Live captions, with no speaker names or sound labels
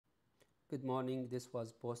Good morning. This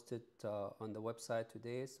was posted on the website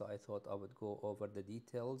today, so I thought I would go over the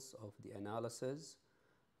details of the analysis.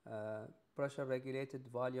 Pressure regulated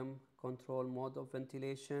volume control mode of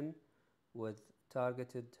ventilation with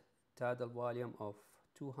targeted tidal volume of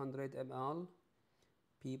 200 ml,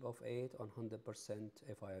 PEEP of 8 on 100%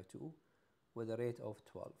 FiO2 with a rate of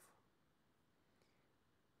 12.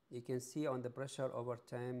 You can see on the pressure over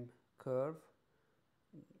time curve,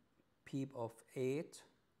 PEEP of 8,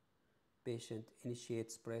 patient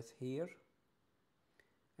initiates breath here,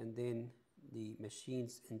 and then the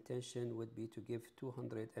machine's intention would be to give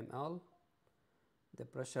 200 ml. The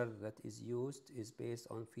pressure that is used is based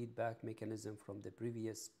on feedback mechanism from the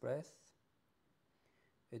previous breath.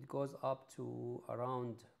 It goes up to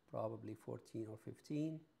around probably 14 or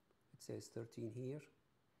 15. It says 13 here.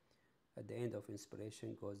 At the end of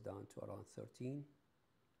inspiration goes down to around 13.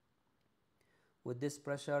 With this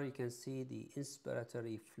pressure, you can see the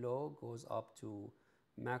inspiratory flow goes up to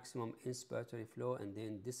maximum inspiratory flow and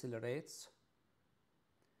then decelerates.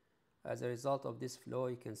 As a result of this flow,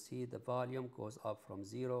 you can see the volume goes up from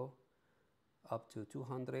 0 up to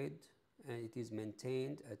 200, and it is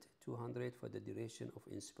maintained at 200 for the duration of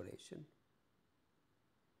inspiration.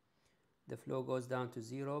 The flow goes down to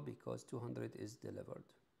 0 because 200 is delivered.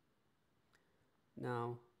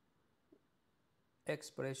 Now,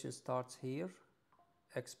 expiration starts here,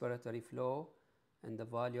 expiratory flow, and the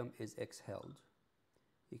volume is exhaled.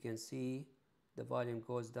 You can see the volume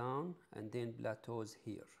goes down and then plateaus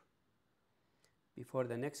here. Before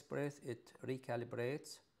the next breath, it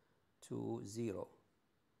recalibrates to 0,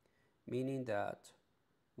 meaning that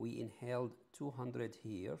we inhaled 200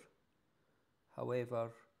 here.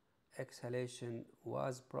 However, exhalation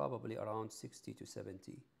was probably around 60 to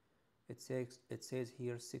 70. It says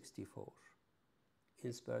here 64.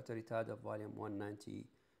 Inspiratory tidal volume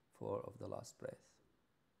 194 of the last breath.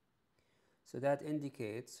 So that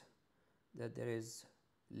indicates that there is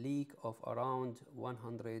leak of around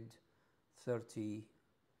 130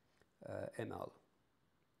 ml.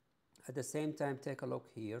 At the same time, take a look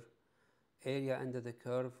here, area under the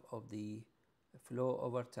curve of the flow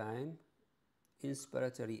over time,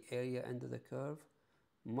 inspiratory area under the curve,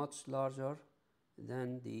 much larger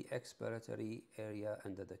than the expiratory area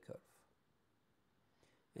under the curve.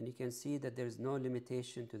 And you can see that there is no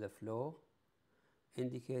limitation to the flow,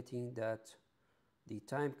 indicating that the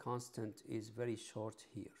time constant is very short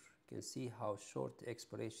here. You can see how short the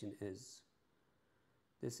expiration is.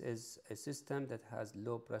 This is a system that has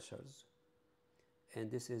low pressures, and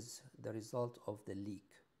this is the result of the leak.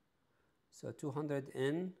 So 200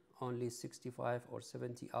 in, only 65 or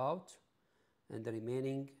 70 out, and the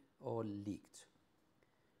remaining all leaked.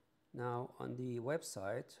 Now on the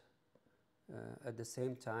website, at the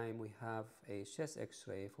same time, we have a chest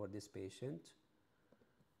x-ray for this patient,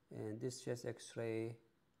 and this chest x-ray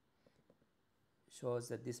shows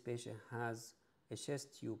that this patient has a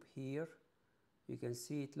chest tube here. You can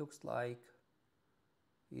see it looks like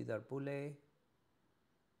either bullae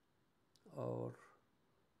or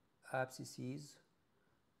abscesses,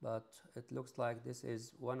 but it looks like this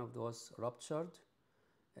is one of those ruptured,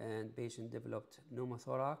 and patient developed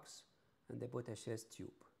pneumothorax, and they put a chest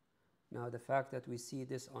tube. Now, the fact that we see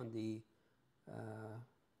this on the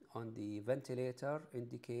ventilator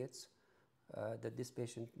indicates that this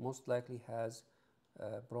patient most likely has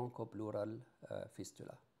bronchopleural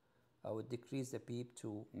fistula. I would decrease the PEEP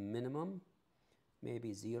to minimum,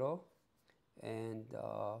 maybe 0, and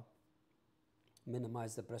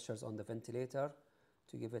minimize the pressures on the ventilator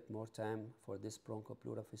to give it more time for this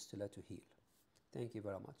bronchopleural fistula to heal. Thank you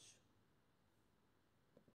very much.